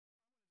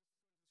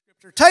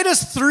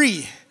Titus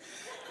 3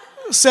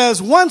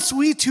 says, once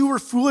we too were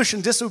foolish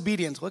and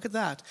disobedient. Look at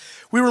that.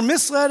 We were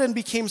misled and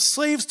became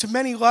slaves to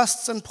many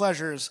lusts and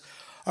pleasures.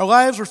 Our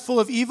lives were full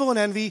of evil and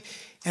envy,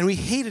 and we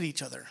hated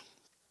each other.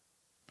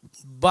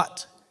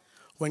 But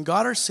when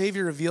God our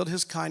Savior revealed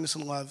his kindness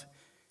and love,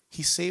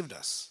 he saved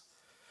us.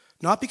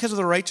 Not because of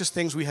the righteous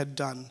things we had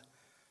done,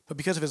 but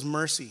because of his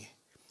mercy.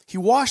 He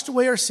washed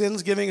away our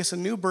sins, giving us a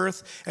new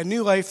birth and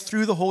new life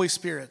through the Holy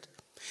Spirit.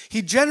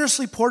 He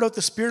generously poured out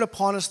the Spirit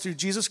upon us through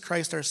Jesus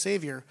Christ our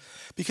Savior.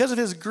 Because of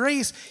his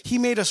grace, he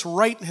made us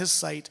right in his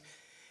sight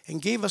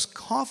and gave us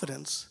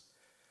confidence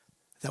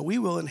that we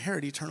will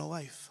inherit eternal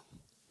life.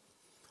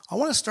 I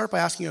want to start by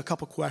asking you a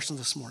couple questions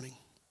this morning.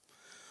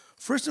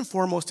 First and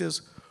foremost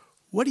is,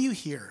 what do you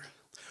hear?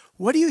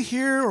 What do you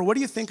hear or what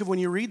do you think of when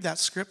you read that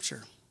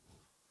scripture?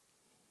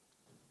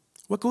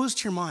 What goes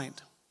to your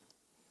mind?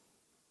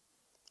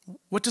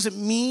 What does it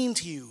mean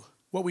to you,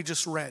 what we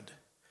just read?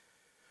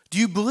 Do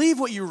you believe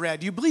what you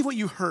read? Do you believe what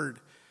you heard?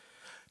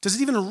 Does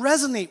it even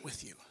resonate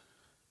with you?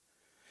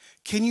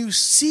 Can you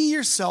see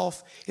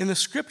yourself in the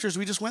scriptures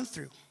we just went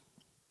through?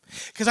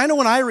 Because I know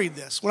when I read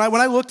this, when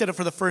I looked at it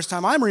for the first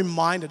time, I'm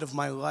reminded of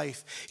my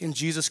life in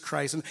Jesus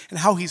Christ and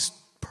how he's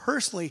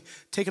personally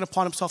taken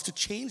upon himself to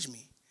change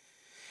me.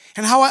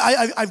 And how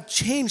I've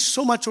changed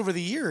so much over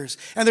the years.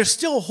 And there's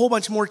still a whole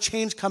bunch more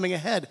change coming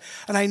ahead.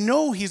 And I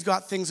know he's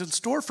got things in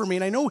store for me.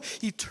 And I know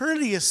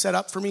eternity is set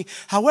up for me,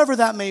 however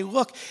that may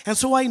look. And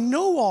so I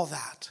know all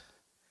that.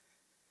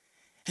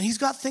 And he's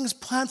got things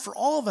planned for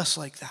all of us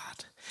like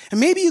that. And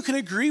maybe you can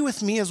agree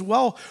with me as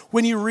well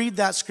when you read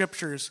that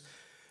scriptures.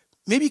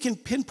 Maybe you can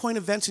pinpoint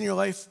events in your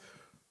life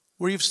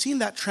where you've seen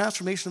that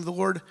transformation of the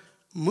Lord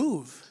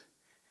move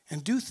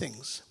and do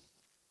things.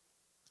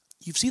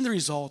 You've seen the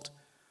result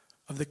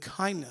of the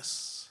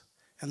kindness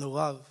and the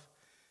love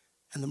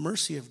and the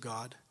mercy of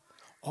God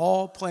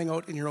all playing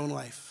out in your own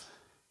life.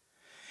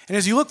 And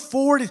as you look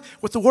forward at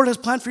what the Lord has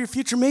planned for your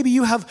future, maybe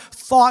you have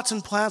thoughts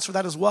and plans for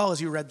that as well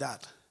as you read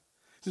that.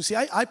 You see,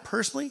 I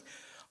personally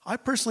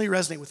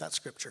resonate with that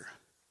scripture.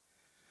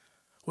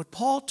 What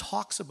Paul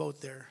talks about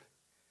there,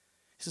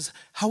 he says,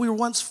 how we were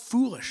once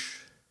foolish.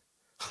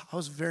 I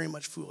was very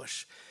much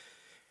foolish.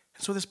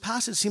 And so this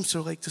passage seems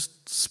to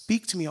just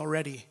speak to me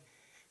already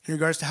in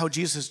regards to how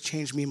Jesus has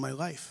changed me in my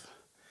life.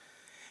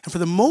 And for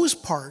the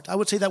most part, I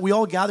would say that we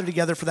all gather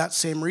together for that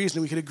same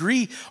reason. We could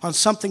agree on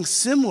something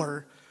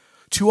similar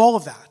to all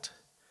of that.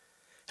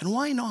 And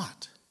why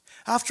not?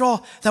 After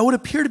all, that would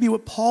appear to be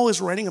what Paul is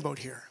writing about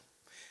here.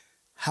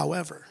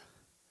 However,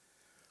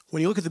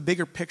 when you look at the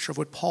bigger picture of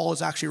what Paul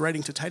is actually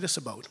writing to Titus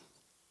about,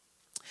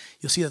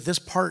 you'll see that this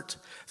part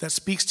that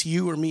speaks to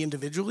you or me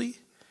individually,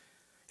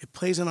 it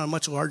plays in on a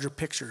much larger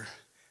picture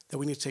that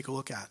we need to take a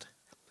look at.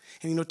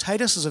 And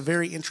Titus is a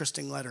very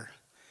interesting letter.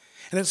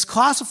 And it's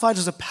classified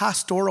as a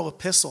pastoral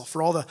epistle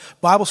for all the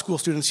Bible school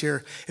students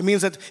here. It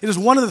means that it is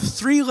one of the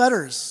 3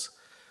 letters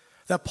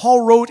that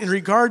Paul wrote in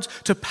regards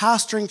to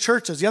pastoring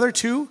churches. The other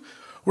 2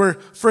 were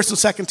 1st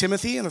and 2nd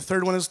Timothy, and the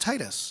third one is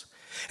Titus.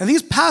 And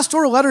these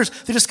pastoral letters,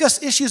 they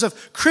discuss issues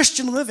of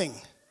Christian living,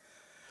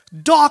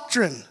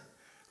 doctrine,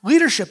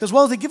 leadership, as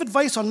well as they give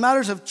advice on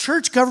matters of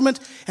church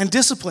government and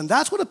discipline.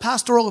 That's what a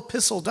pastoral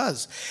epistle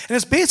does. And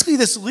it's basically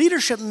this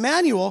leadership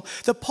manual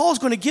that Paul's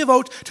going to give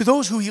out to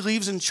those who he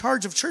leaves in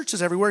charge of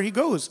churches everywhere he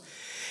goes.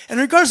 And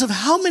regardless of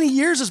how many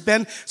years it's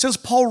been since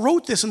Paul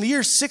wrote this, in the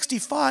year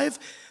 65,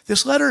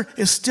 this letter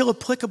is still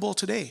applicable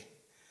today.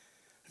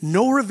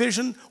 No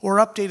revision or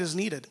update is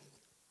needed.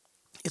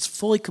 It's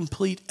fully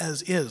complete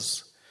as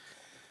is.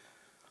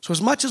 So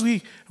as much as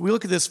we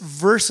look at this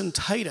verse in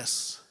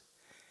Titus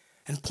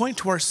and point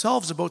to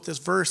ourselves about this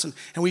verse, and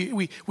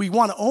we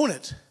want to own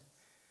it,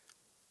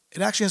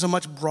 it actually has a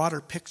much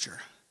broader picture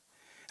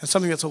and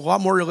something that's a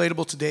lot more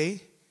relatable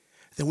today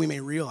than we may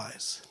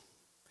realize.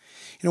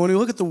 When we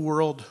look at the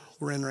world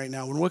we're in right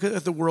now, when we look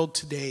at the world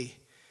today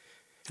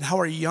and how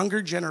our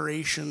younger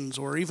generations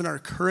or even our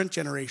current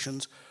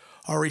generations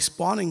are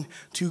responding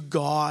to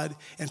God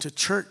and to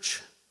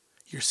church,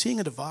 you're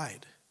seeing a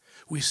divide.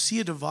 We see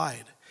a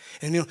divide.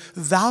 And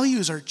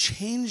values are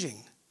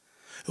changing.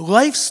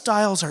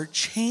 Lifestyles are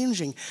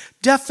changing.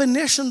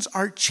 Definitions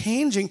are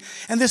changing.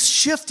 And this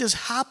shift is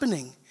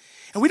happening.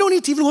 And we don't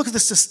need to even look at the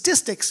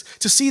statistics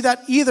to see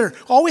that either.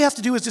 All we have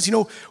to do is just,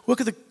 look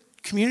at the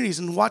communities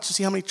and watch to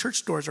see how many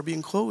church doors are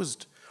being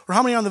closed, or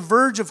how many are on the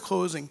verge of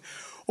closing.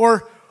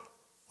 Or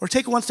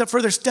take it one step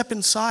further, step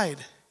inside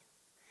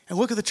and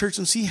look at the church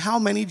and see how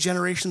many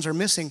generations are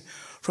missing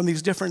from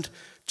these different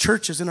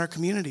churches in our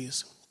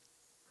communities.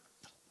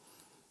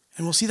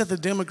 And we'll see that the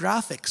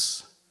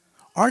demographics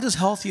aren't as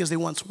healthy as they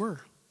once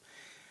were.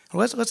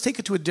 Well, let's take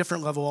it to a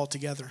different level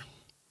altogether.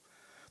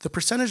 The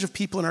percentage of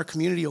people in our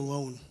community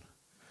alone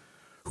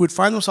who would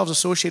find themselves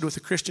associated with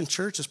a Christian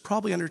church is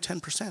probably under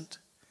 10%.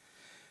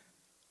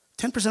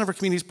 10% of our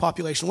community's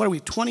population. What are we,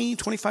 20,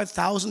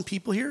 25,000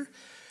 people here?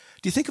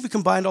 Do you think if we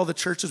combined all the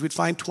churches, we'd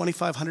find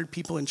 2,500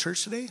 people in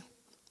church today?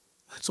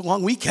 It's a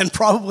long weekend,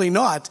 probably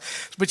not,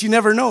 but you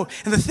never know.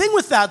 And the thing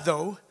with that,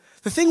 though,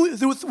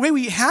 The way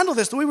we handle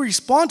this, the way we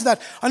respond to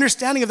that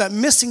understanding of that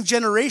missing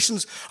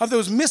generations, of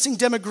those missing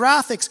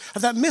demographics,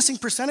 of that missing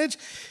percentage,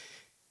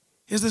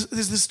 is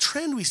this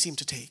trend we seem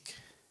to take.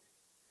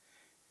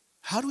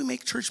 How do we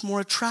make church more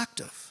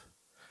attractive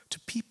to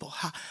people?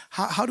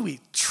 How do we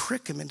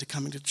trick them into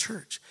coming to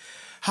church?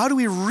 How do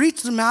we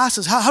reach the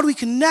masses? How do we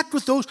connect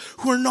with those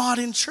who are not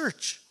in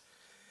church?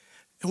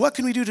 And what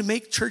can we do to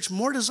make church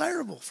more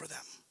desirable for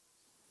them?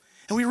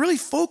 And we really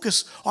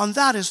focus on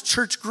that as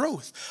church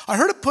growth. I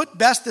heard it put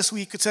best this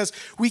week. It says,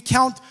 we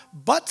count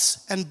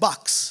butts and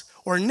bucks,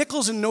 or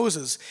nickels and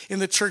noses in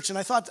the church. And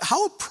I thought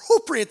how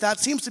appropriate that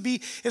seems to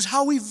be is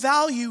how we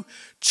value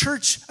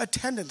church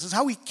attendance, is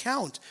how we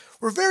count.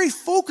 We're very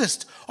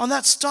focused on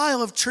that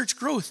style of church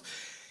growth.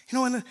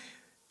 And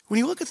when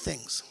you look at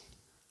things,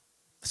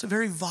 it's a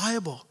very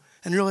viable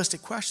and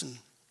realistic question.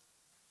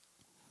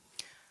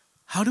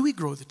 How do we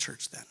grow the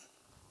church then?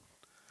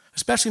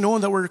 Especially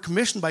knowing that we're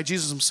commissioned by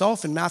Jesus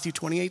himself in Matthew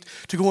 28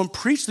 to go and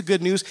preach the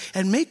good news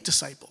and make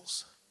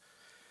disciples.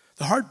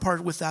 The hard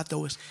part with that,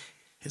 though, is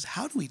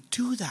how do we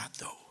do that,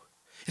 though?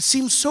 It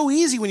seems so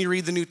easy when you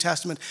read the New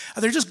Testament.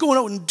 They're just going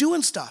out and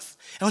doing stuff.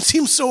 And it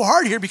seems so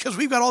hard here because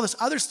we've got all this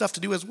other stuff to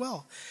do as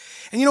well.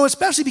 And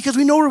especially because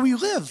we know where we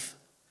live.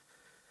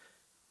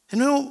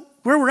 And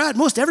where we're at.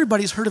 Most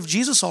everybody's heard of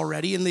Jesus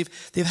already, and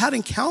they've had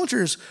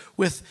encounters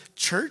with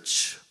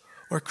church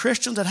or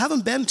Christians that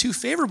haven't been too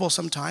favorable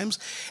sometimes.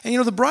 And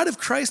the bride of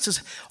Christ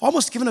has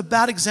almost given a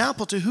bad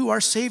example to who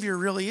our Savior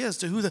really is,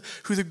 to who the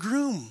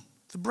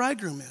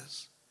bridegroom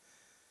is.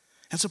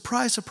 And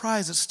surprise,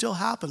 surprise, it still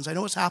happens. I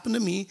know it's happened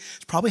to me.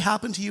 It's probably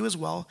happened to you as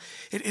well.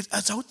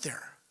 It's out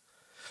there.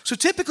 So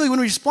typically when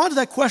we respond to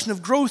that question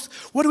of growth,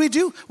 what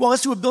do? Well,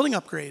 let's do a building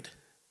upgrade.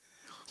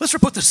 Let's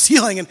reput the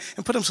ceiling and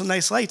put in some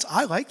nice lights.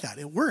 I like that.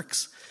 It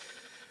works.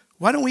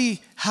 Why don't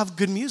we have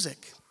good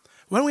music?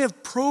 Why don't we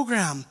have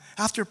program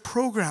after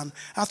program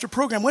after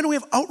program? Why don't we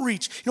have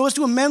outreach? Let's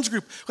do a men's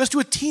group. Let's do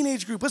a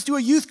teenage group. Let's do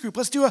a youth group.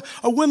 Let's do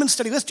a women's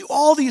study. Let's do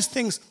all these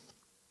things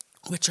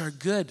which are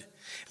good,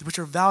 which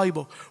are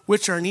valuable,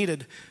 which are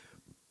needed.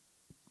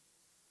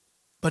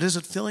 But is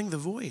it filling the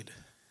void?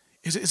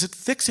 Is it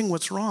fixing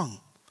what's wrong?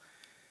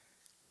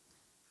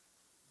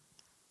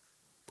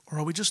 Or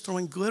are we just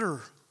throwing glitter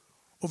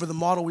over the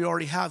model we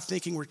already have,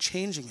 thinking we're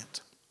changing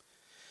it?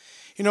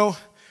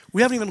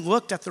 We haven't even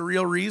looked at the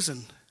real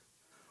reason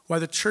why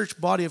the church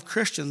body of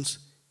Christians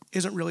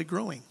isn't really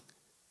growing.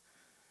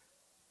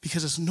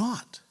 Because it's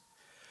not.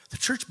 The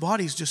church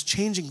body is just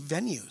changing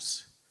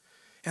venues.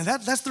 And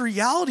that's the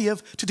reality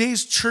of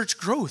today's church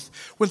growth.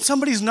 When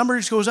somebody's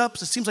numbers goes up,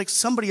 it seems like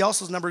somebody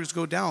else's numbers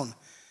go down.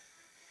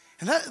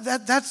 And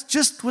that's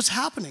just what's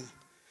happening,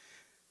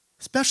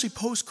 especially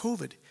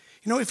post-COVID.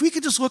 If we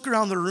could just look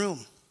around the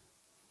room,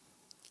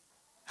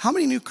 how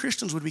many new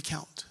Christians would we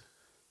count?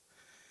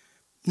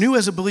 New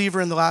as a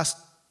believer in the last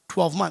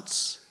 12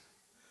 months,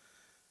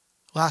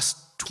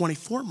 last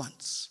 24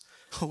 months.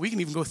 Well, we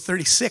can even go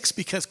 36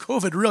 because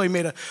COVID really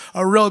made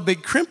a real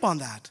big crimp on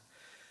that.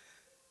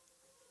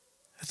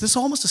 This is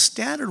almost a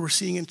standard we're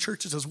seeing in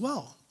churches as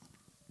well.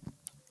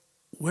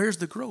 Where's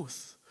the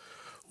growth?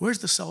 Where's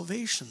the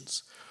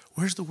salvations?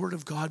 Where's the word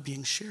of God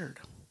being shared?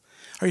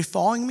 Are you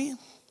following me?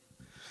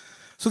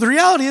 So the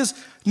reality is,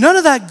 none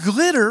of that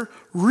glitter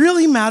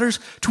really matters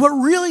to what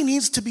really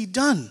needs to be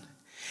done.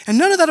 And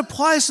none of that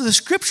applies to the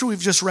scripture we've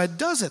just read,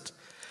 does it?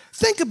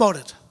 Think about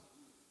it.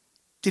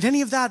 Did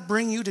any of that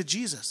bring you to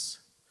Jesus?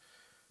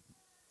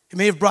 It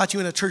may have brought you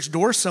in a church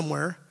door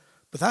somewhere,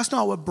 but that's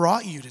not what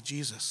brought you to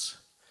Jesus.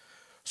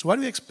 So why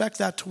do we expect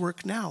that to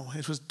work now?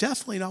 It was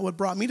definitely not what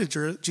brought me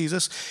to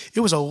Jesus. It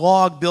was a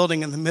log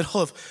building in the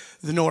middle of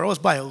the nowhere. It was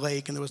by a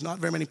lake, and there was not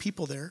very many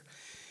people there.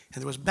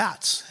 And there was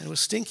bats, and it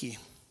was stinky.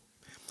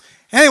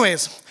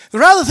 Anyways, the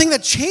rather thing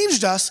that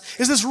changed us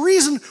is this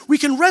reason we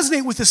can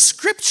resonate with the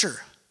scripture.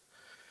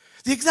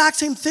 The exact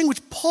same thing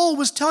which Paul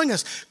was telling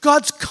us.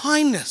 God's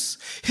kindness,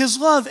 his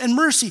love and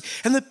mercy,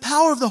 and the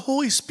power of the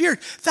Holy Spirit.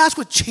 That's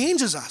what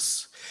changes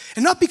us.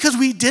 And not because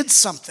we did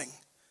something,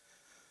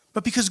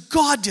 but because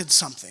God did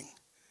something.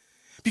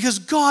 Because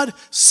God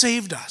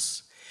saved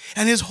us.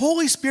 And his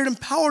Holy Spirit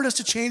empowered us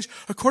to change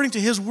according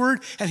to his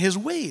word and his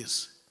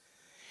ways.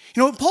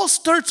 Paul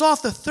starts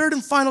off the third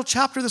and final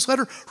chapter of this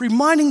letter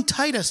reminding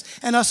Titus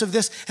and us of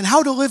this and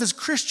how to live as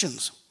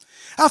Christians.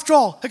 After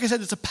all, like I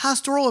said, it's a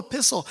pastoral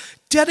epistle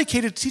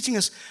dedicated to teaching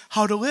us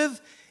how to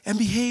live and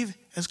behave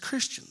as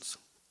Christians.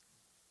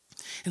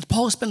 And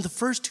Paul has spent the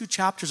first 2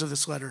 chapters of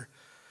this letter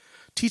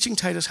teaching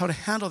Titus how to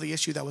handle the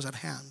issue that was at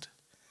hand.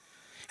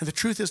 And the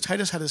truth is,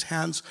 Titus had his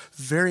hands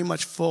very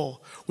much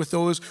full with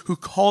those who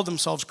called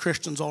themselves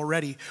Christians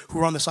already, who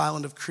were on this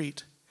island of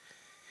Crete.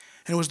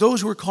 And it was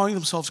those who were calling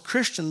themselves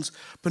Christians,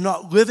 but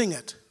not living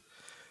it,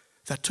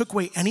 that took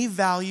away any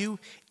value,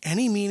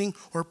 any meaning,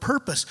 or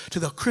purpose to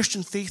the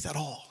Christian faith at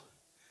all.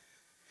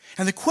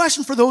 And the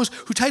question for those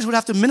who Titus would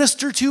have to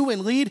minister to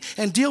and lead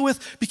and deal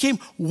with became,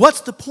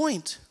 what's the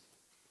point?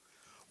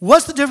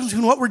 What's the difference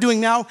between what we're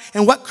doing now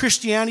and what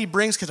Christianity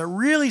brings? Because it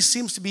really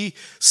seems to be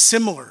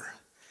similar.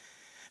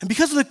 And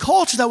because of the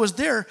culture that was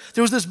there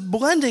was this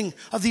blending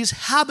of these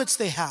habits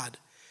they had.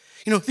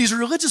 These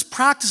religious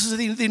practices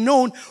that they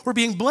known were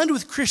being blended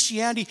with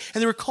Christianity,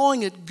 and they were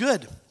calling it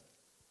good.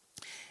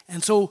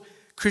 And so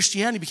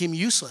Christianity became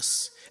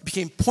useless. It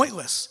became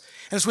pointless.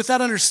 And it's with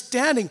that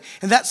understanding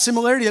and that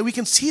similarity that we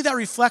can see that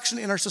reflection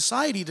in our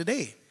society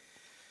today.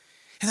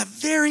 And that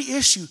very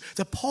issue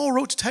that Paul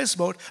wrote to Titus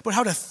about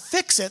how to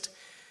fix it,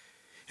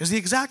 is the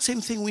exact same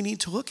thing we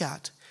need to look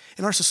at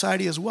in our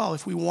society as well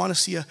if we want to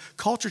see a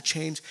culture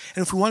change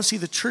and if we want to see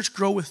the church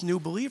grow with new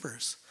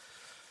believers.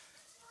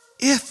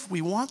 If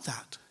we want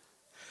that.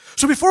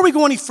 So before we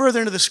go any further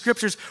into the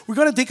scriptures, we're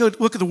going to take a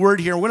look at the word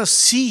here. We're going to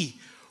see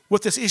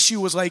what this issue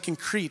was like in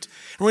Crete.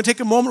 And we're going to take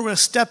a moment, we're going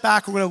to step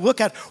back, we're going to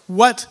look at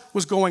what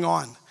was going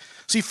on.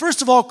 See,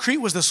 first of all, Crete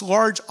was this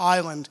large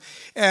island,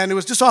 and it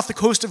was just off the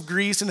coast of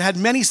Greece and had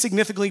many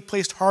significantly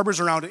placed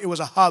harbors around it. It was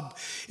a hub.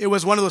 It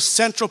was one of those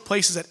central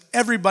places that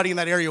everybody in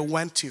that area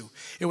went to.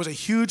 It was a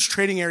huge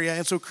trading area,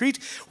 and so Crete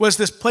was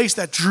this place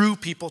that drew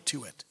people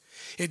to it.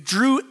 It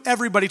drew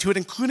everybody to it,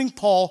 including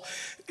Paul,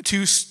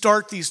 to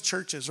start these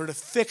churches or to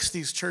fix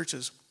these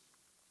churches.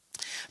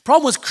 The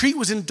problem was Crete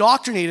was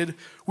indoctrinated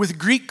with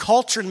Greek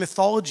culture and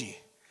mythology.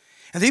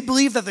 And they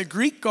believed that the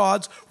Greek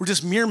gods were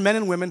just mere men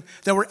and women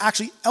that were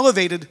actually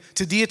elevated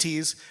to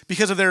deities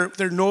because of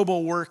their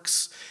noble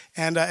works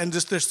and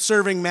just their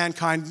serving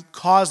mankind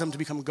caused them to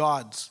become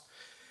gods.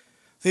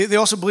 They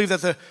also believed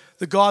that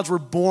the gods were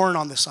born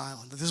on this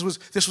island, that this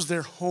was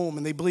their home,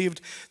 and they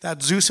believed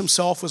that Zeus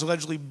himself was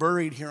allegedly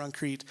buried here on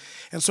Crete.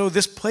 And so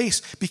this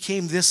place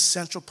became this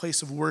central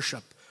place of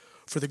worship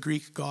for the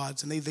Greek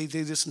gods, and they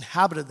just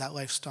inhabited that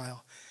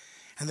lifestyle.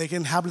 And they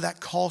inhabited that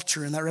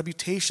culture and that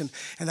reputation,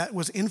 and that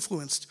was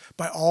influenced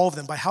by all of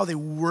them, by how they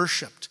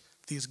worshipped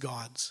these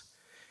gods.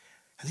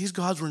 And these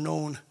gods were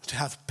known to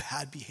have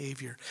bad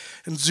behavior.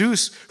 And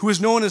Zeus, who was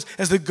known as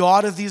the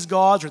god of these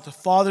gods, or the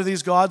father of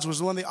these gods, was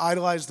the one they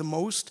idolized the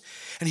most.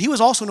 And he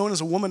was also known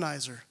as a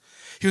womanizer.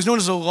 He was known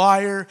as a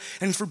liar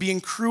and for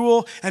being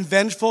cruel and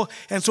vengeful.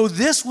 And so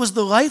this was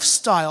the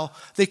lifestyle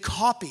they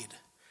copied.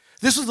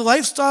 This was the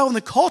lifestyle and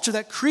the culture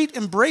that Crete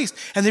embraced,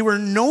 and they were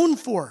known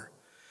for.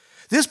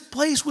 This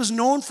place was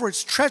known for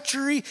its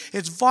treachery,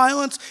 its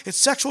violence, its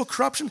sexual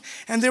corruption,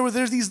 and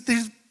there's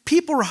these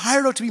people were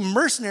hired out to be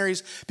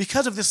mercenaries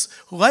because of this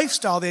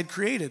lifestyle they had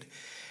created.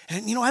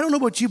 And I don't know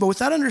about you, but with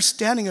that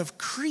understanding of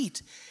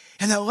Crete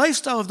and that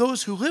lifestyle of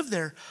those who live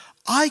there,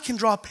 I can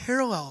draw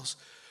parallels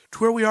to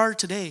where we are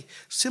today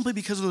simply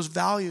because of those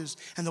values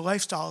and the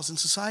lifestyles in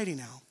society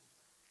now.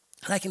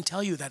 And I can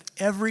tell you that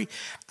every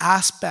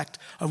aspect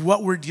of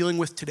what we're dealing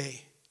with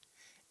today,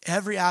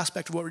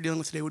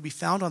 would be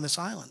found on this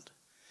island.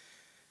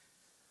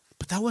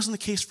 But that wasn't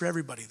the case for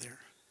everybody there.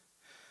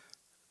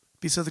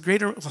 Because the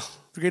greater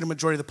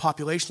majority of the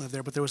population lived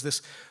there, but there was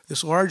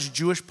this large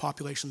Jewish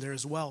population there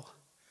as well.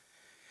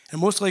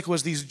 And most likely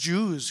was these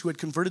Jews who had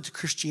converted to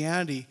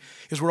Christianity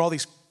is where all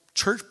these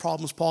church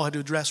problems Paul had to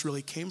address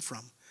really came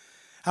from.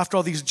 After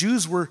all, these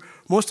Jews were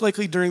most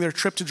likely during their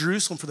trip to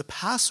Jerusalem for the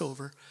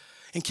Passover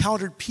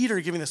encountered Peter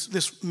giving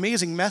this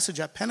amazing message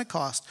at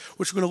Pentecost,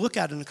 which we're going to look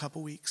at in a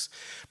couple weeks.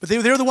 But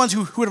they're the ones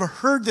who would have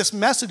heard this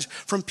message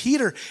from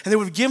Peter, and they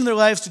would have given their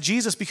lives to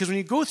Jesus, because when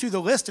you go through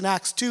the list in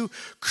Acts 2,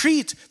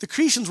 Crete, the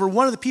Cretans were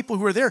one of the people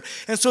who were there.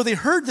 And so they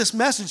heard this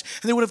message,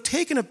 and they would have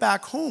taken it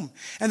back home.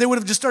 And they would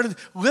have just started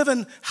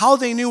living how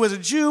they knew as a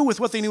Jew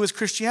with what they knew as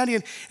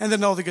Christianity, and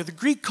then all the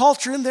Greek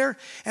culture in there.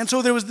 And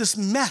so there was this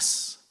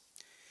mess.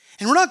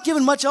 And we're not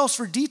given much else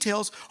for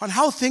details on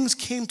how things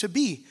came to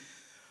be.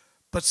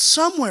 But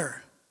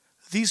somewhere,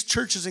 these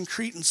churches in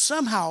Crete, and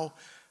somehow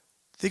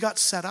they got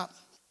set up.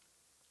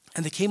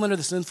 And they came under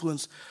this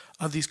influence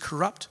of these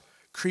corrupt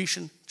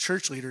Cretan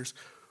church leaders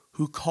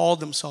who called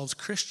themselves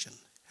Christian.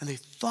 And they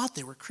thought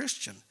they were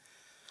Christian.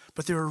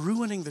 But they were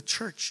ruining the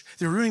church.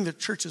 They were ruining the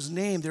church's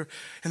name. They're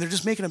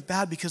just making it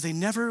bad because they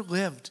never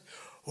lived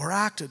or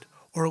acted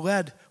or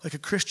led like a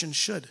Christian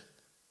should.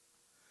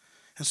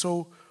 And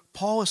so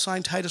Paul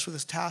assigned Titus with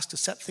his task to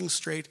set things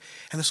straight,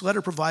 and this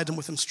letter provides him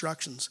with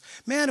instructions.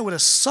 Man, it would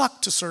have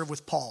sucked to serve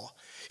with Paul.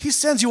 He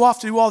sends you off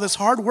to do all this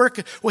hard work.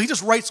 Well, he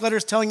just writes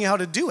letters telling you how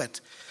to do it.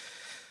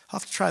 I'll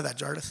have to try that,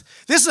 Jardith.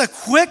 This is a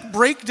quick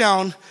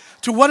breakdown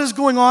to what is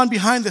going on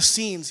behind the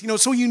scenes.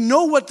 So you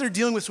know what they're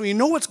dealing with, so you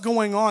know what's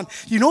going on.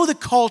 You know the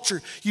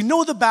culture. You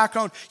know the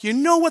background. You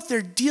know what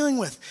they're dealing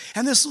with.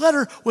 And this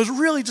letter was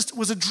really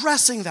was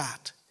addressing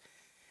that.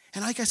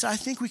 And like I said, I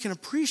think we can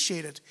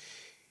appreciate it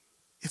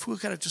if we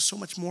look at it just so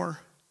much more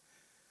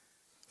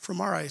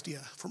from our idea,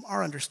 from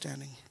our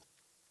understanding,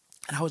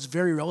 and how it's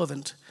very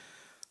relevant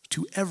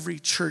to every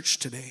church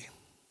today.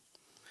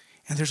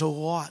 And there's a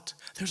lot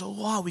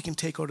we can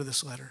take out of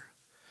this letter.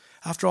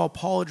 After all,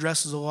 Paul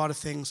addresses a lot of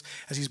things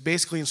as he's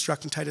basically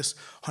instructing Titus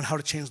on how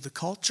to change the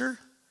culture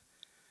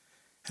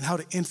and how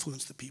to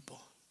influence the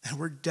people. And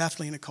we're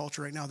definitely in a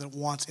culture right now that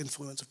wants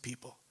influence of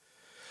people.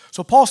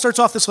 So Paul starts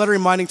off this letter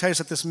reminding Titus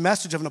that this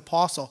message of an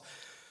apostle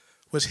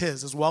was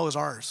his as well as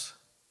ours.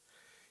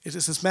 It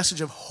is this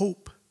message of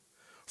hope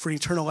for an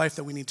eternal life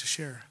that we need to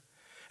share.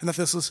 And that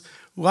this is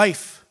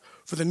life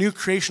for the new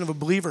creation of a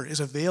believer is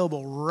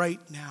available right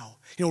now.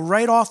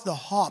 Right off the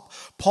hop,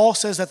 Paul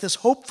says that this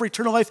hope for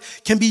eternal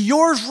life can be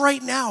yours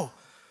right now.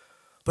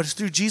 But it's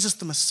through Jesus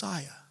the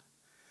Messiah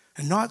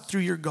and not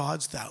through your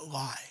gods that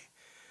lie.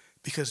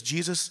 Because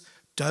Jesus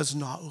does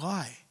not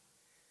lie.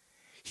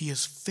 He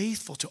is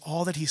faithful to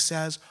all that he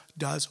says,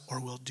 does, or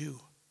will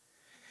do.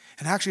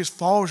 And actually his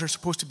followers are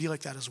supposed to be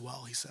like that as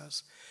well, he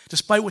says.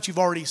 Despite what you've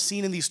already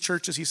seen in these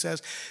churches, he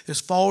says,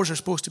 his followers are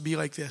supposed to be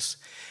like this.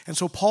 And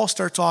so Paul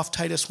starts off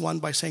Titus 1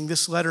 by saying,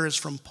 this letter is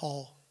from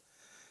Paul,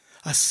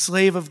 a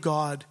slave of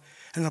God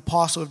and an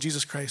apostle of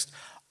Jesus Christ.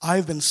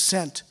 I've been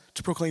sent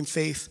to proclaim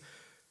faith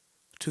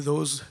to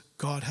those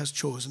God has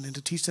chosen and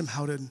to teach them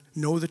how to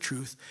know the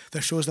truth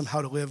that shows them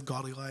how to live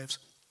godly lives.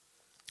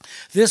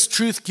 This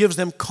truth gives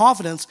them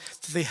confidence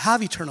that they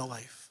have eternal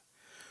life,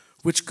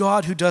 which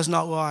God, who does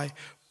not lie,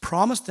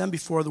 promised them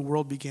before the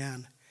world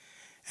began.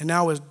 And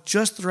now is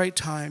just the right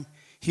time.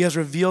 He has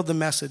revealed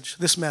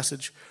this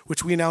message,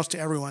 which we announce to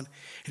everyone.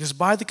 It is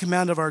by the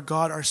command of our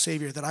God, our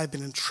Savior, that I've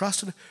been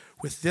entrusted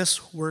with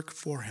this work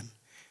for him.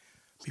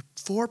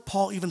 Before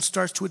Paul even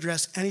starts to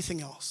address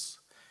anything else,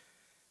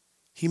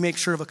 he makes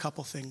sure of a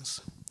couple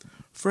things.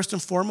 First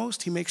and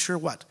foremost, he makes sure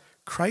what?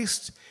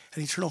 Christ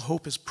and eternal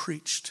hope is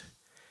preached,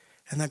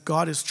 and that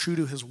God is true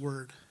to his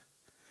word.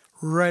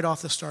 Right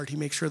off the start, he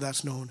makes sure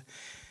that's known.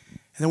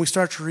 And then we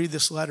start to read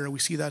this letter, and we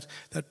see that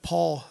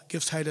Paul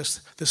gives Titus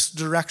this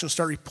direction to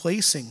start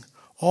replacing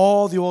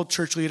all the old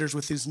church leaders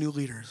with these new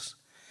leaders.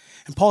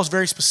 And Paul is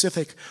very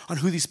specific on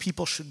who these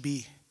people should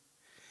be.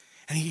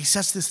 And he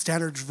sets the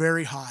standards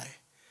very high.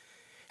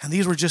 And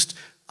these were just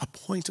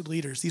appointed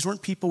leaders. These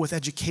weren't people with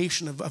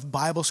education of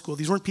Bible school.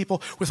 These weren't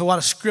people with a lot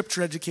of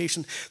scripture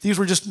education. These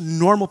were just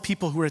normal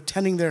people who were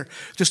attending there,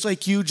 just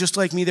like you, just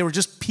like me. They were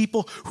just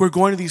people who were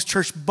going to these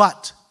churches,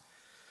 but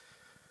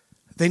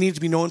they need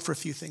to be known for a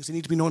few things. They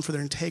need to be known for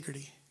their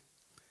integrity,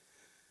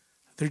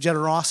 their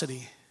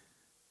generosity,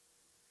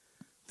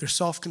 their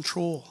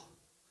self-control,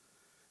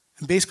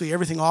 and basically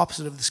everything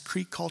opposite of this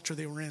Greek culture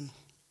they were in.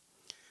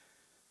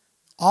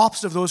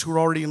 Opposite of those who were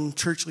already in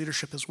church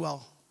leadership as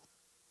well.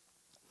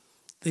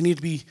 They need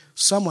to be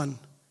someone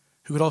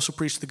who would also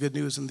preach the good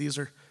news, and these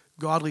are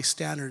godly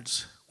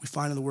standards we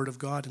find in the Word of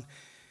God.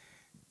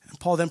 And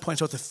Paul then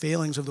points out the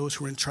failings of those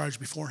who were in charge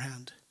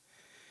beforehand.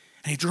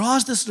 And he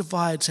draws this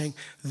divide saying,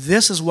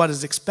 this is what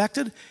is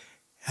expected,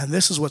 and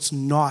this is what's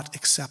not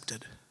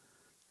accepted.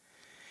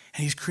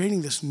 And he's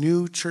creating this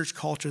new church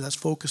culture that's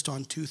focused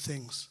on two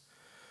things: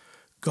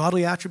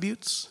 godly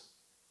attributes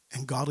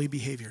and godly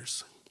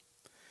behaviors.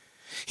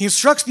 He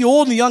instructs the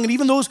old and the young, and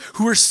even those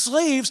who are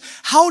slaves,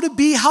 how to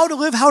be, how to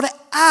live, how to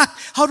act,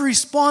 how to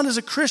respond as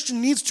a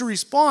Christian needs to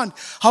respond,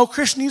 how a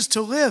Christian needs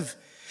to live.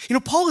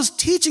 Paul is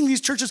teaching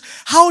these churches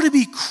how to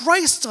be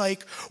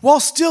Christ-like while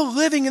still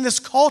living in this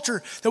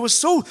culture that was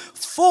so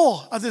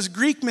full of this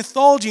Greek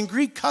mythology and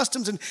Greek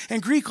customs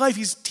and Greek life.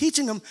 He's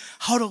teaching them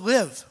how to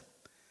live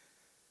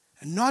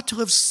and not to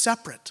live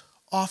separate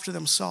off to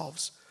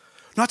themselves,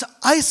 not to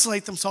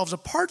isolate themselves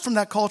apart from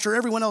that culture or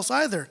everyone else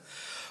either,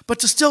 but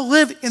to still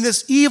live in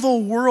this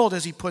evil world,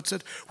 as he puts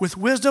it, with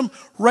wisdom,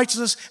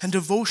 righteousness, and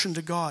devotion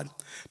to God.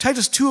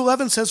 Titus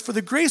 2:11 says, for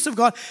the grace of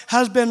God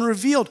has been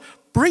revealed,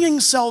 bringing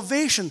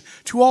salvation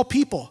to all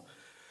people.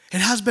 It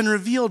has been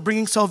revealed,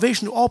 bringing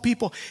salvation to all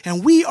people,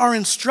 and we are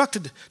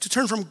instructed to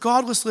turn from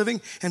godless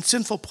living and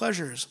sinful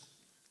pleasures.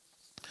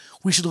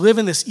 We should live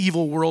in this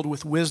evil world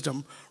with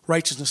wisdom,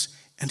 righteousness,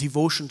 and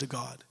devotion to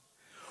God,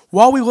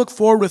 while we look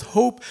forward with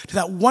hope to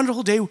that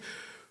wonderful day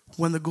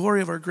when the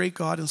glory of our great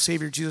God and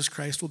Savior Jesus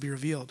Christ will be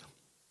revealed.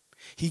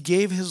 He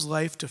gave his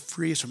life to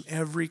free us from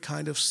every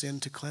kind of sin,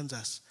 to cleanse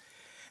us,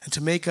 and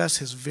to make us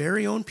his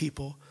very own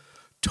people,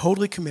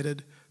 totally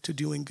committed to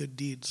doing good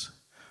deeds.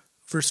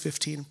 Verse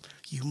 15,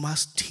 you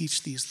must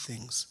teach these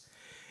things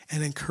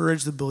and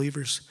encourage the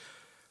believers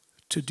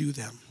to do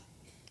them.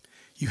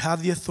 You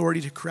have the authority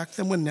to correct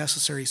them when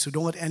necessary, so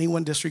don't let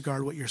anyone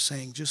disregard what you're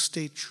saying. Just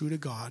stay true to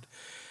God,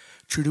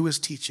 true to his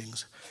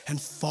teachings,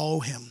 and follow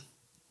him.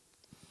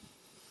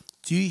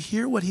 Do you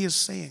hear what he is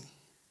saying?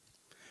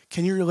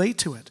 Can you relate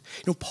to it?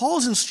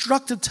 Paul's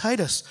instructed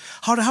Titus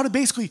how to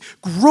basically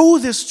grow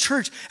this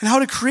church and how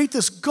to create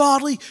this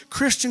godly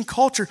Christian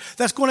culture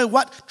that's going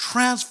to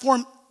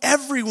transform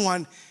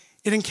everyone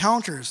it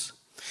encounters.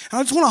 And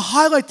I just want to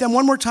highlight them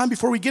one more time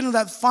before we get into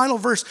that final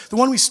verse, the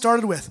one we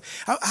started with.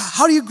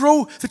 How do you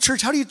grow the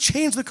church? How do you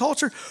change the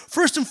culture?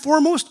 First and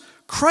foremost,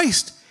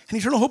 Christ and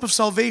eternal hope of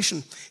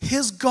salvation.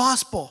 His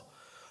gospel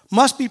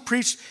must be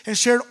preached and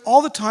shared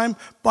all the time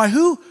by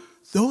who?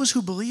 Those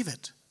who believe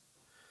it.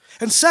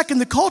 And second,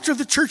 the culture of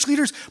the church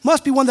leaders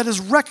must be one that is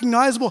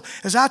recognizable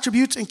as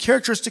attributes and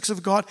characteristics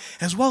of God,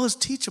 as well as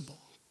teachable.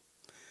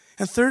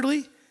 And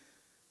thirdly,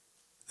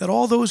 that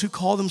all those who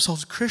call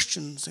themselves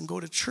Christians and go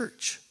to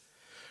church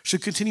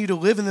should continue to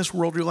live in this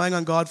world relying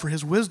on God for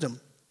his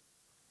wisdom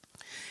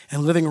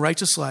and living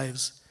righteous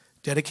lives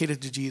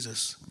dedicated to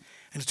Jesus,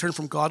 and to turn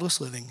from godless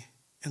living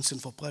and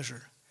sinful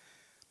pleasure.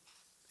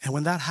 And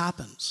when that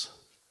happens,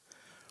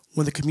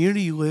 when the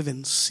community you live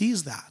in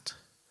sees that,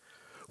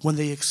 when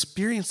they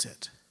experience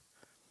it,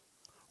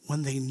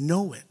 when they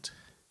know it,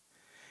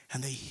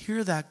 and they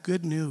hear that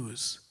good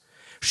news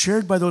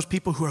shared by those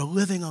people who are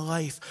living a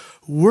life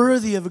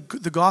worthy of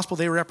the gospel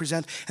they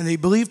represent and they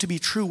believe to be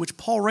true, which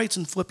Paul writes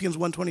in Philippians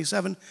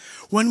 1:27,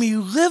 when we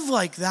live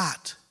like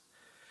that,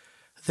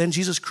 then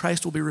Jesus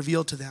Christ will be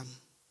revealed to them.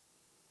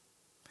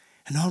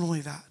 And not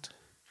only that,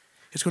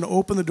 it's going to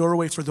open the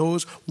doorway for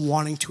those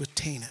wanting to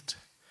attain it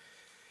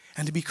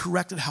and to be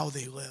corrected how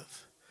they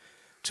live,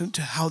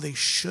 to how they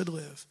should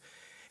live.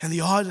 And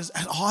as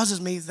Oz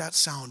has made that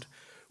sound,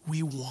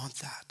 we want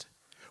that.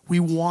 We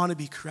want to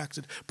be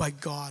corrected by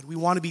God. We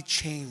want to be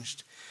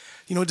changed.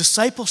 You know,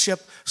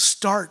 discipleship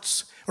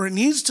starts, or it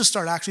needs to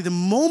start actually, the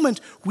moment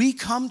we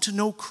come to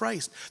know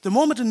Christ. The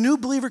moment a new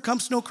believer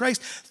comes to know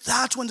Christ,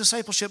 that's when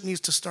discipleship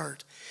needs to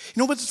start.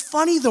 You know, but it's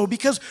funny though,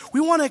 because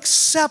we want to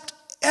accept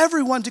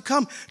everyone to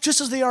come just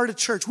as they are to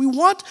church. We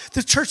want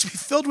the church to be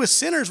filled with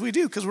sinners. We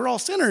do, because we're all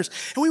sinners.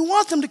 And we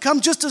want them to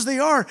come just as they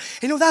are.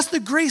 You know, that's the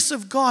grace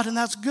of God, and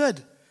that's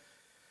good.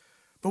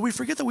 But we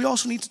forget that we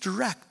also need to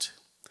direct.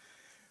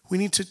 We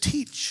need to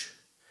teach.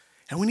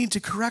 And we need to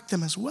correct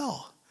them as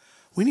well.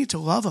 We need to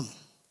love them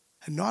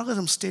and not let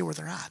them stay where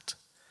they're at.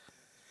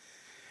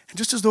 And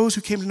just as those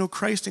who came to know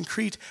Christ in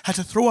Crete had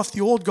to throw off the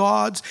old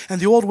gods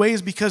and the old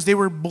ways because they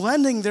were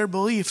blending their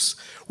beliefs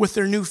with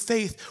their new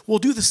faith, we'll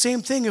do the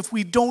same thing if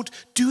we don't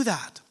do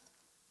that.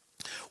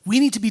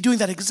 We need to be doing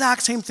that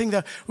exact same thing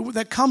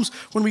that comes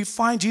when we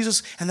find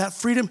Jesus, and that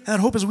freedom and that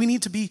hope is we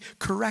need to be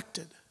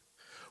corrected.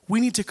 We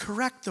need to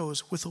correct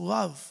those with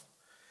love,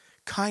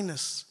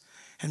 kindness,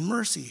 and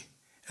mercy,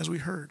 as we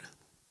heard.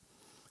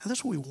 And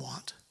that's what we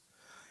want.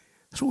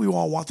 That's what we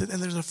all want.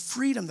 And there's a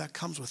freedom that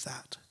comes with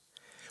that.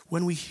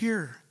 When we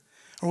hear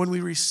or when we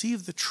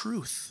receive the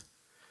truth,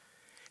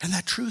 and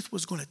that truth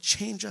was going to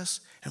change us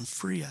and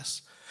free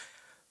us.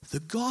 The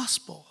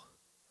gospel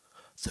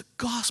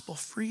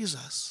frees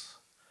us,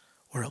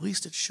 or at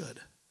least it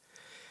should.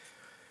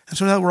 And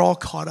so now that we're all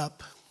caught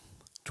up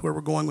to where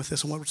we're going with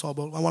this and what it's all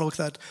about, I want to look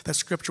at that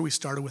scripture we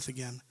started with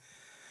again,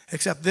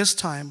 except this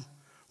time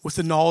with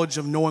the knowledge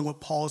of knowing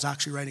what Paul is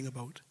actually writing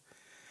about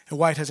and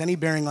why it has any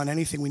bearing on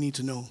anything we need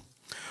to know.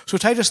 So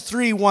Titus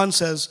 3:1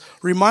 says,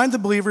 remind the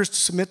believers to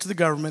submit to the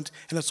government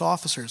and its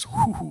officers.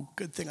 Whew,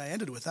 good thing I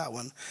ended with that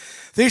one.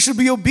 They should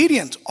be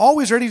obedient,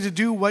 always ready to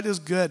do what is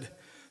good.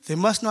 They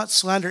must not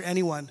slander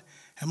anyone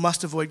and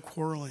must avoid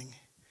quarreling.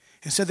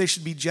 Instead, they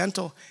should be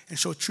gentle and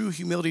show true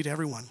humility to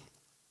everyone.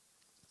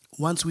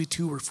 Once we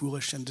too were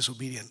foolish and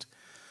disobedient.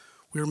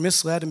 We were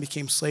misled and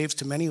became slaves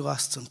to many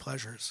lusts and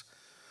pleasures.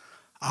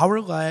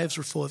 Our lives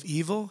were full of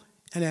evil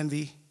and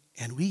envy,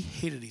 and we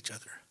hated each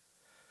other.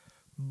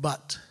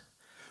 But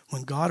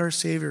when God our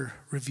Savior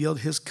revealed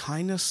his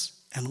kindness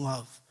and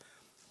love,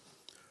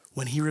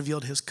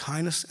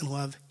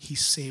 he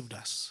saved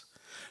us.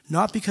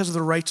 Not because of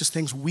the righteous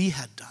things we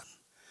had done,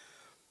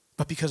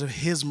 but because of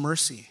his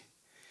mercy.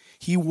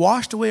 He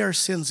washed away our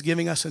sins,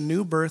 giving us a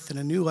new birth and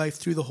a new life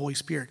through the Holy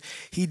Spirit.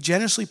 He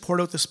generously poured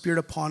out the Spirit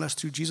upon us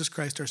through Jesus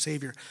Christ our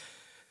Savior.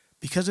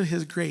 Because of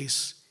his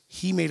grace,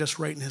 he made us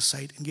right in his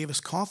sight and gave us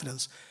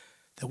confidence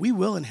that we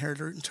will inherit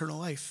eternal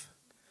life.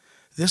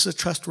 This is a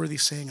trustworthy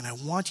saying, and I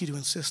want you to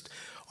insist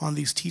on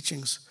these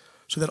teachings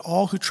so that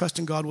all who trust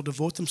in God will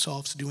devote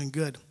themselves to doing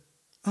good.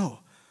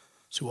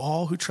 So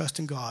all who trust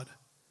in God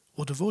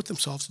will devote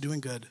themselves to doing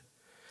good.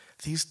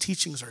 These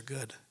teachings are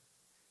good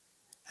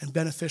and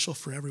beneficial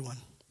for everyone.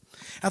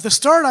 At the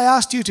start, I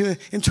asked you to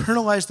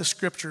internalize the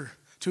scripture,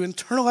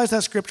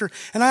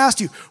 and I asked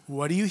you,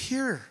 what do you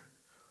hear?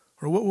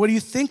 Or what do you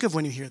think of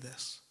when you hear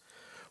this?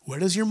 Where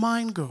does your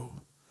mind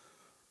go?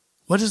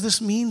 What does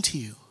this mean to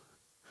you?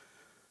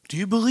 Do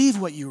you believe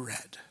what you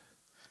read?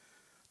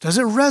 Does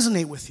it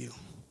resonate with you?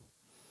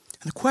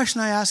 And the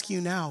question I ask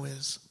you now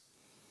is,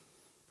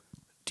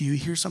 do you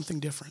hear something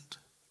different?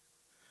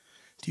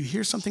 Do you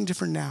hear something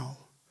different now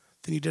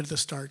than you did at the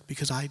start?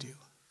 Because I do.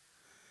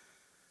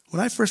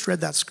 When I first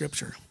read that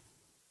scripture,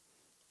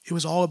 it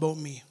was all about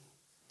me,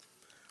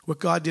 what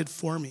God did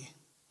for me,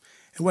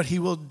 and what he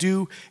will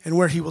do and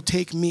where he will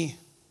take me.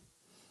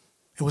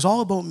 It was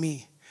all about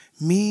me.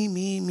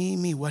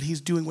 Me, what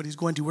he's doing, what he's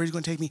going to, where he's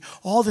going to take me.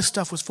 All this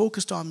stuff was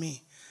focused on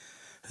me.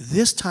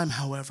 This time,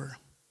 however,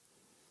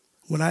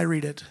 when I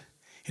read it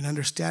in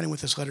understanding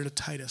with this letter to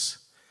Titus,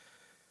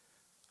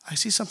 I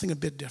see something a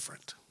bit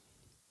different.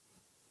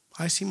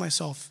 I see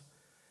myself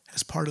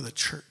as part of the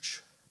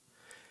church.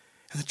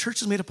 And the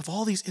church is made up of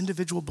all these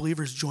individual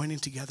believers joining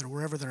together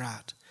wherever they're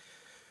at.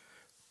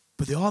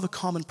 But they all have a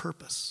common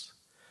purpose.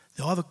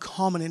 They all have a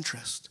common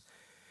interest,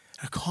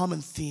 a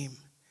common theme,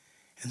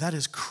 and that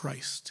is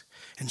Christ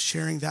and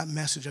sharing that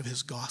message of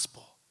his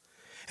gospel.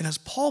 And as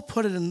Paul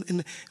put it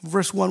in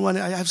verse 1:1,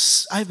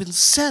 I've been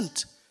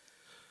sent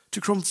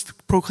to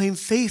proclaim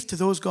faith to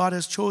those God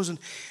has chosen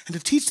and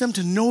to teach them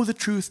to know the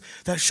truth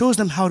that shows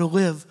them how to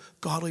live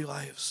godly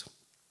lives.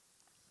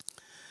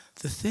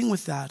 The thing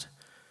with that,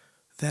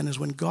 then, is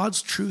when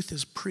God's truth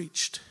is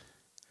preached,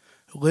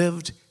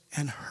 lived,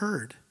 and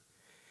heard,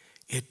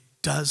 it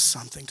does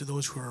something to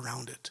those who are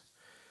around it,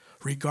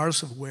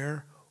 regardless of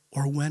where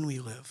or when we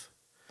live.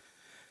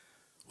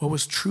 What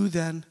was true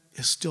then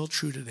is still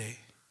true today.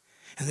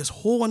 And this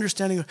whole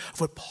understanding of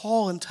what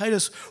Paul and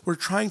Titus were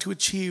trying to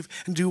achieve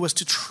and do was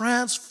to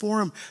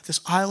transform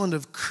this island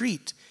of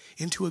Crete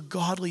into a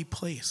godly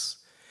place.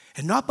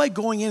 And not by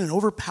going in and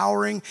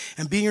overpowering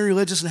and being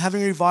religious and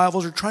having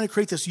revivals or trying to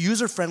create this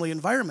user-friendly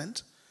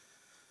environment.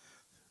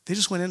 They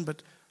just went in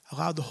but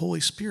allowed the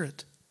Holy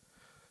Spirit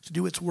to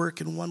do its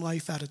work in one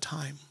life at a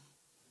time.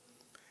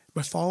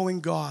 By following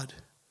God,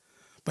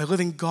 by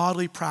living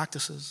godly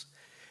practices,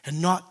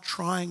 and not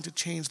trying to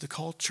change the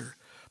culture,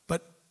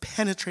 but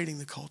penetrating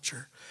the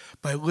culture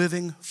by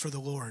living for the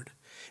Lord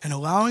and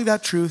allowing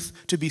that truth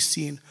to be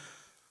seen,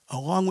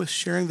 along with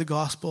sharing the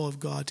gospel of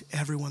God to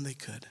everyone they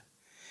could.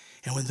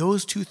 And when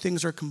those two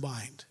things are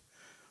combined,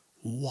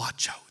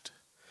 watch out,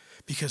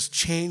 because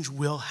change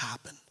will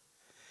happen.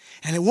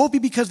 And it won't be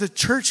because the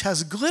church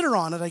has glitter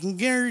on it, I can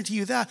guarantee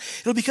you that.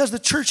 It'll be because the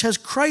church has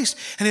Christ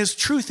and his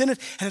truth in it,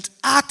 and it's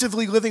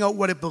actively living out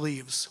what it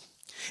believes.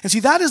 And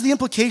see, that is the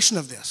implication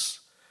of this.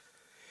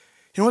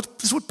 You know,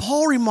 this is what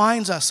Paul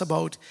reminds us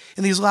about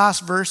in these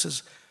last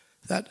verses,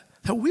 that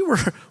we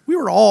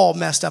were all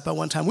messed up at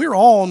one time. We were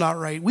all not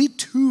right. We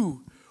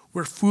too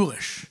were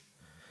foolish.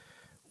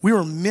 We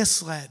were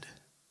misled.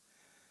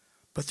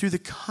 But through the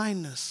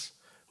kindness,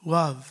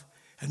 love,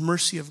 and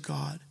mercy of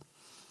God,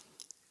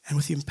 and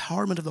with the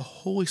empowerment of the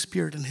Holy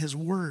Spirit and his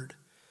word,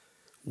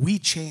 we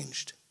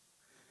changed.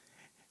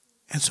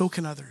 And so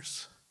can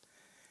others.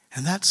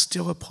 And that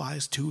still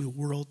applies to the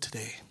world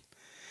today.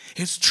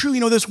 It's true, you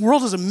know, this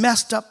world is a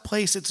messed up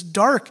place. It's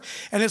dark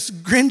and it's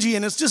cringy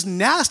and it's just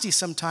nasty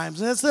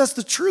sometimes. And that's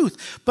the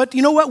truth. But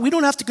you know what? We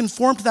don't have to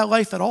conform to that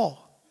life at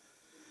all.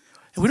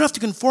 And we don't have to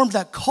conform to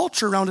that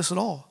culture around us at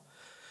all.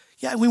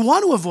 Yeah, we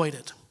want to avoid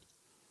it.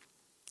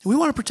 And we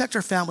want to protect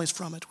our families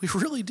from it. We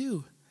really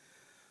do.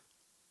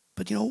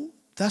 But you know,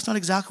 that's not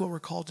exactly what we're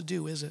called to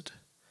do, is it?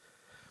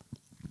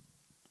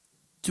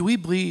 Do we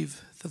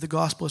believe that the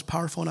gospel is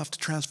powerful enough to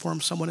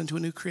transform someone into a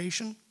new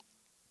creation?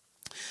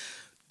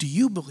 Do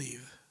you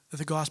believe that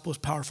the gospel is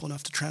powerful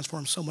enough to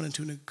transform someone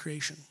into a new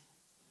creation?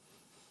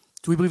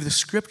 Do we believe the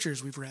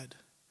scriptures we've read?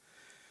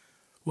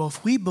 Well,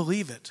 if we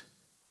believe it,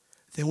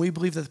 then we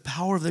believe that the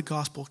power of the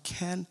gospel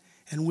can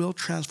and will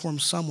transform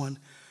someone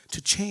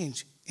to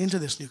change into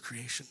this new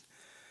creation,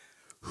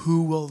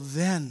 who will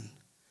then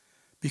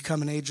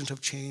become an agent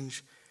of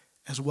change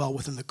as well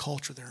within the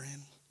culture they're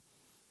in,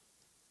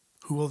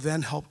 who will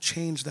then help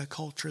change that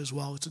culture as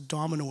well. It's a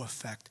domino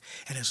effect,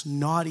 and it's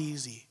not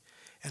easy,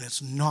 and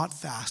it's not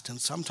fast, and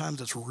sometimes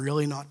it's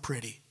really not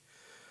pretty,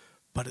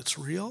 but it's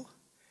real,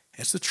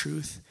 it's the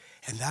truth,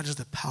 and that is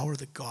the power of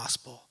the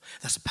gospel.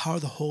 That's the power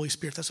of the Holy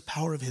Spirit. That's the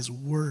power of his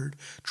word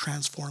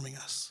transforming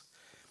us.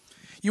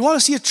 You want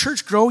to see a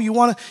church grow? You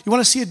want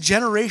to see a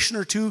generation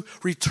or two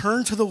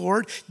return to the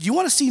Lord? Do you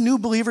want to see new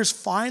believers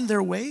find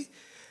their way?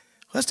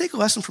 Let's take a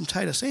lesson from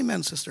Titus.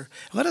 Amen, sister.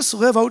 Let us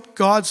live out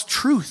God's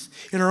truth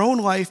in our own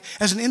life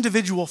as an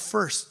individual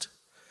first.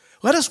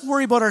 Let us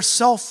worry about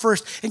ourselves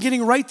first and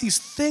getting right these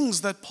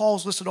things that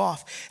Paul's listed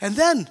off. And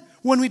then,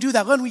 when we do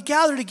that, when we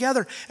gather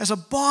together as a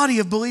body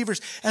of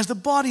believers, as the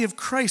body of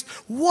Christ,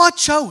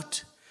 watch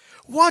out.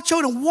 Watch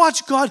out and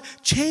watch God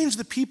change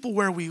the people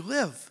where we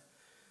live.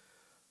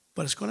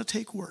 But it's going to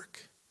take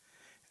work,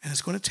 and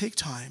it's going to take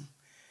time.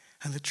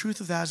 And the truth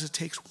of that is it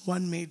takes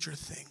one major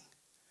thing.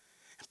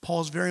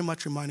 Paul's very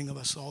much reminding of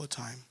us all the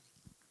time.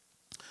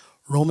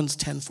 Romans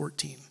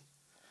 10:14.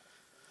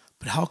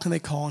 But how can they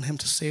call on him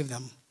to save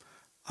them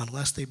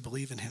unless they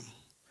believe in him?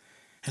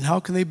 And how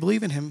can they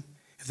believe in him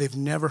if they've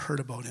never heard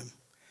about him?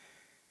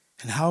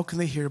 And how can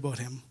they hear about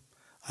him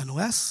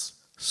unless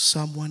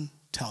someone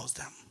tells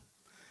them?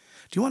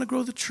 Do you want to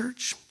grow the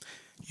church?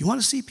 You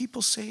want to see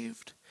people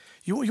saved?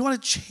 You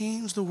want to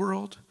change the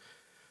world?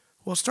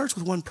 Well, it starts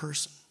with one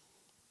person.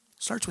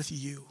 It starts with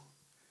you.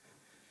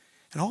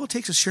 And all it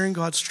takes is sharing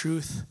God's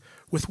truth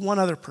with one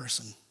other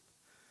person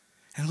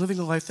and living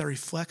a life that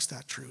reflects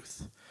that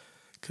truth.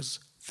 Because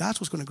that's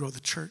what's going to grow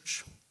the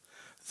church.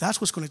 That's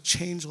what's going to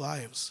change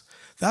lives.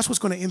 That's what's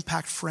going to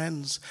impact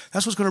friends.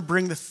 That's what's going to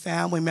bring the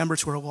family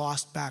members who are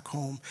lost back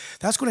home.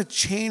 That's going to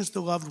change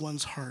the loved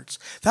ones' hearts.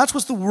 That's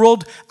what the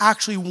world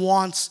actually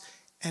wants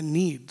and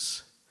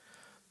needs.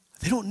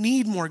 They don't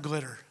need more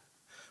glitter.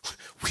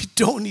 We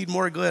don't need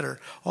more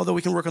glitter, although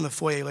we can work on the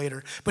foyer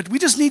later. But we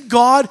just need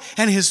God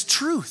and his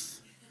truth.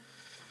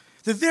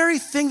 The very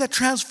thing that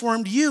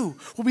transformed you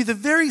will be the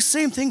very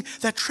same thing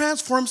that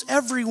transforms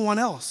everyone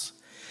else.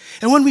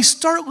 And when we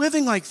start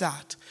living like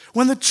that,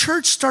 when the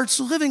church starts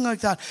living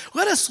like that,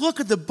 let us look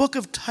at the book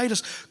of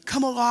Titus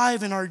come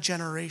alive in our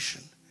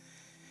generation.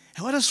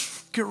 And let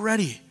us get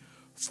ready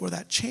for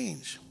that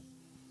change.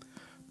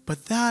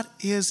 But that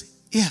is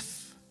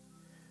if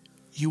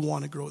you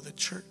want to grow the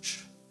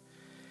church.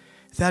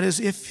 That is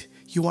if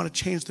you want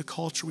to change the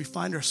culture we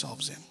find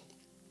ourselves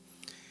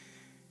in.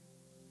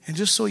 And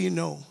just so you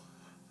know,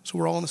 so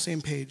we're all on the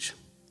same page,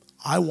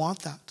 I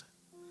want that.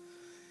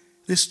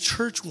 This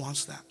church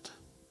wants that.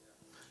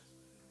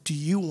 Do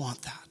you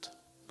want that?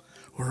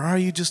 Or are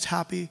you just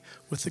happy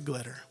with the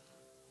glitter?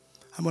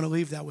 I'm going to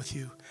leave that with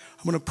you.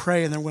 I'm going to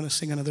pray, and then we're going to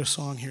sing another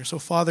song here. So,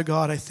 Father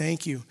God, I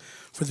thank you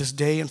for this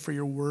day and for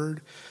your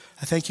word.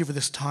 I thank you for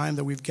this time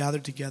that we've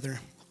gathered together.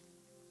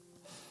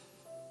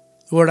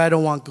 Lord, I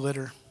don't want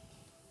glitter.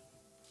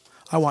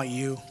 I want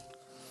you.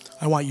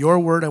 I want your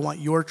word. I want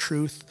your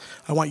truth.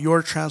 I want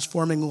your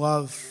transforming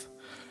love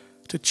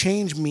to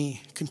change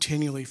me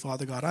continually,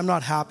 Father God. I'm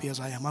not happy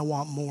as I am. I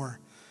want more.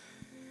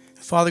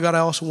 Father God, I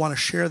also want to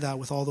share that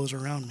with all those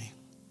around me,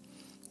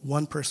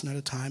 one person at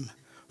a time.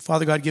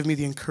 Father God, give me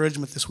the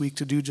encouragement this week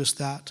to do just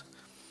that.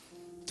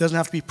 It doesn't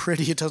have to be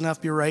pretty. It doesn't have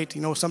to be right.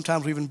 You know,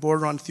 sometimes we even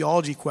border on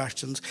theology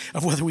questions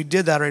of whether we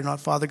did that or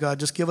not. Father God,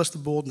 just give us the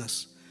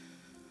boldness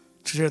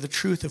to share the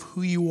truth of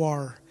who you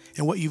are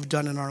and what you've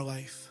done in our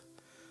life.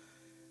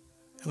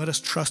 And let us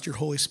trust your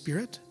Holy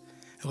Spirit,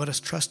 and let us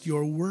trust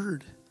your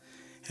word,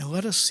 and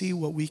let us see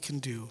what we can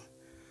do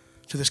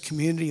to this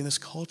community and this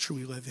culture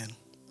we live in.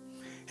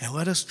 And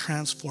let us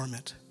transform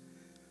it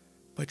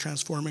by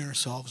transforming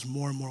ourselves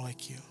more and more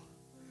like you.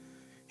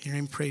 In your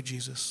name, pray,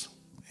 Jesus.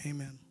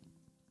 Amen.